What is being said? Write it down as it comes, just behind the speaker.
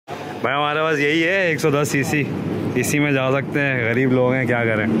भाई हमारे पास यही है 110 सीसी, इसी में जा सकते हैं। गरीब लोग हैं, क्या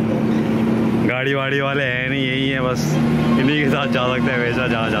करें, गाड़ी वाड़ी वाले हैं नहीं, यही है बस, इन्हीं के साथ जा सकते हैं हमेशा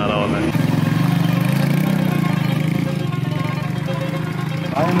जहाँ जा रहा होता है।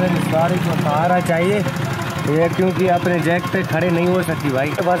 भाई मेरी गाड़ी को सहारा चाहिए ये, क्योंकि अपने जैक पे खड़े नहीं हो सकती भाई।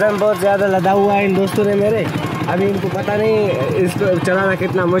 वजन बहुत ज़्यादा लदा हुआ है इन दोस्तों ने मेरे, अभी इनको पता नहीं इसको चलाना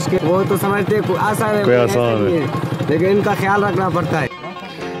कितना मुश्किल। वो तो समझते आसान है, लेकिन इनका ख्याल रखना पड़ता है।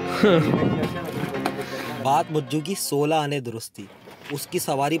 बात मुज्जू की 16 आने दुरुस्त थी। उसकी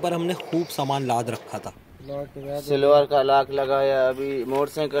सवारी पर हमने खूब सामान लाद रखा था। सिल्वर का लाख लगाया, अभी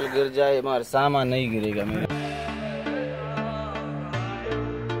मोटरसाइकिल गिर जाए हमारा सामान नहीं गिरेगा मेरा।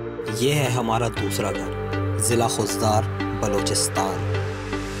 ये है हमारा दूसरा घर, जिला खुजदार बलोचिस्तान।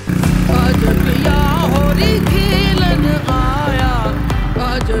 आज पिया होरी खेलन आया,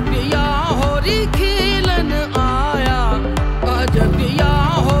 आज पिया होरी खेलन आया, आज पिया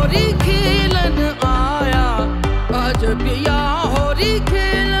होरी खेलन आया, आज पिया होरी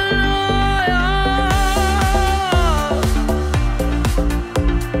खेलन आया।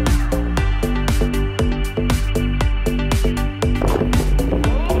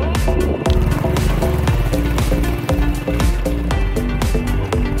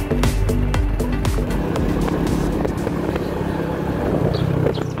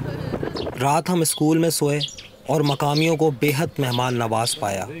 रात हम स्कूल में सोए और मकामियों को बेहद मेहमान नवाज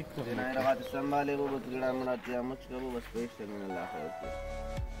पाया।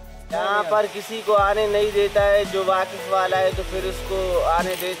 यहाँ पर किसी को आने नहीं देता है, जो वाकिफ वाला है तो फिर उसको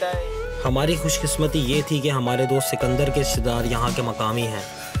आने देता है। हमारी खुशकिस्मती ये थी कि हमारे दोस्त सिकंदर के रिश्तेदार यहाँ के मकामी हैं,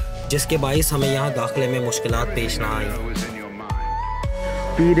 जिसके बाइस हमें यहाँ दाखिले में मुश्किलात पेश ना आई।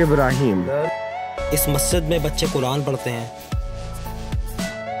 पीर इब्राहिम, इस मस्जिद में बच्चे कुरान पढ़ते हैं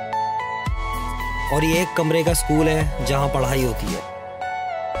और ये एक कमरे का स्कूल है जहाँ पढ़ाई होती है।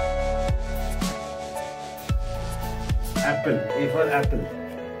 एप्पल, ए फॉर एप्पल,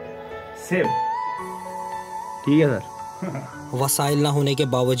 सेब। ठीक है सर। वसाइल ना होने के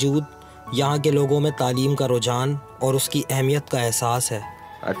बावजूद यहाँ के लोगों में तालीम का रुझान और उसकी अहमियत का एहसास है।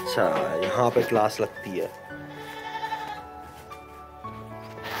 अच्छा, यहाँ पे क्लास लगती है।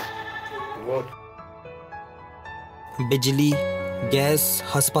 बिजली, गैस,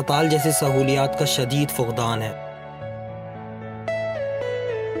 हस्पताल जैसी सहूलियात का शदीद फुकदान है।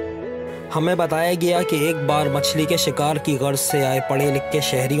 हमें बताया गया कि एक बार मछली के शिकार की गर्ज से आए पढ़े लिखे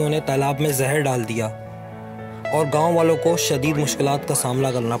शहरियों ने तालाब में जहर डाल दिया और गांव वालों को शदीद मुश्किलात का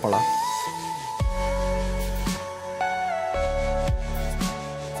सामना करना पड़ा।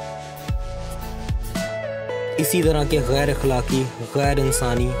 इसी तरह के गैर अखलाकी, गैर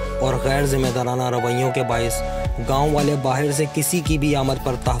इंसानी और गैर जिम्मेदाराना रवैयों के बायस गांव वाले बाहर से किसी की भी आमद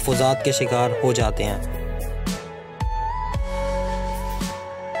पर तहफ़्फ़ुज़ात के शिकार हो जाते हैं।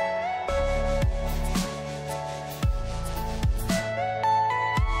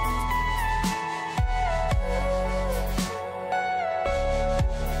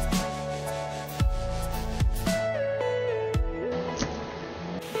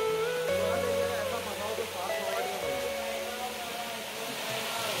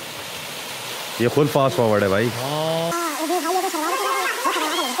 ये खुद फास्ट फॉरवर्ड है भाई।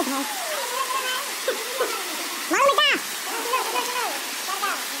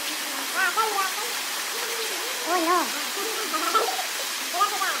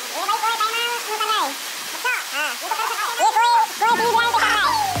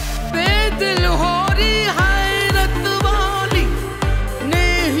 बेदिल होरी हैरत वाली ने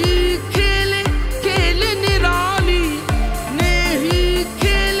ही खेले खेल निराली, ने ही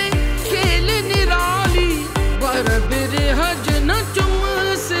खेले खेल निराली, पर बिरहज न चुम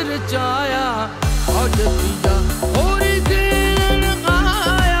सिर जाया, आज पिया होरी खेलन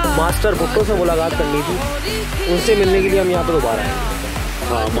आया। मास्टर भुट्टो से मुलाकात करनी थी, उनसे मिलने के लिए हम यहाँ पर दोबारा आए।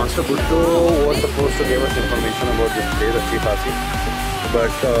 Master Bhutto was supposed to give us information about this place अच्छी खासी,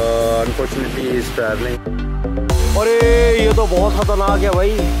 but unfortunately he is traveling। अरे ये तो बहुत खतरनाक है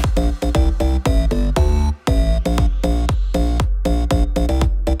भाई।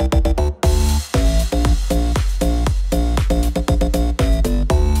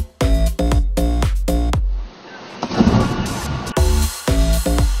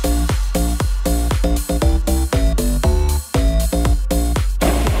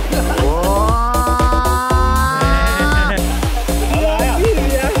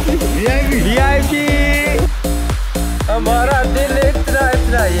 हमारा दिल इतना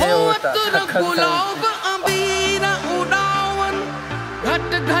इतना ये होता गुलाब अबीरा उड़ावन,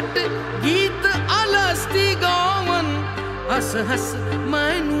 घट घट गीत अलस्ती गावन, हस हस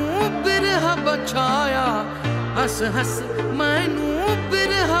मैनू बिरह बछाया, हस हस मैनू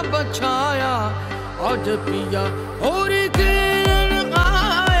बिरह बछाया अज पिया होरी खेलन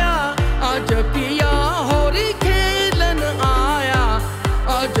आया अज पिया होरी खेलन आया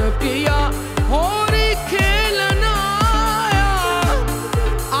अज पिया होरी खेलन आया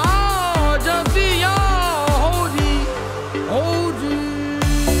आज पिया होरी होरी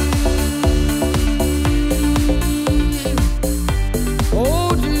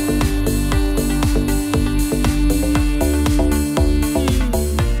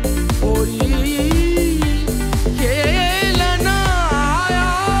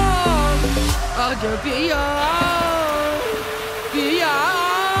पिया पिया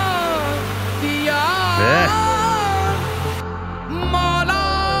पिया मौला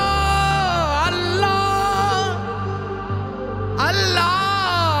अल्लाह अल्लाह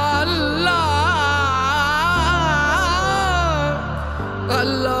अल्लाह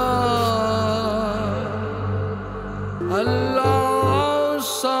अल्लाह अल्लाह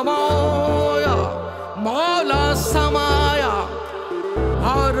समाया मौला समाया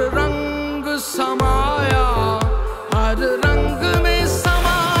हर रंग समाया हर रंग में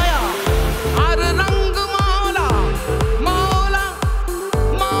समाया हर रंग मौला मौला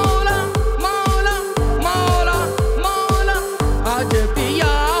मौला मौला मौला मौला आज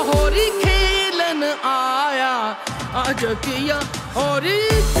पिया होरी खेलन आया आज पिया होरी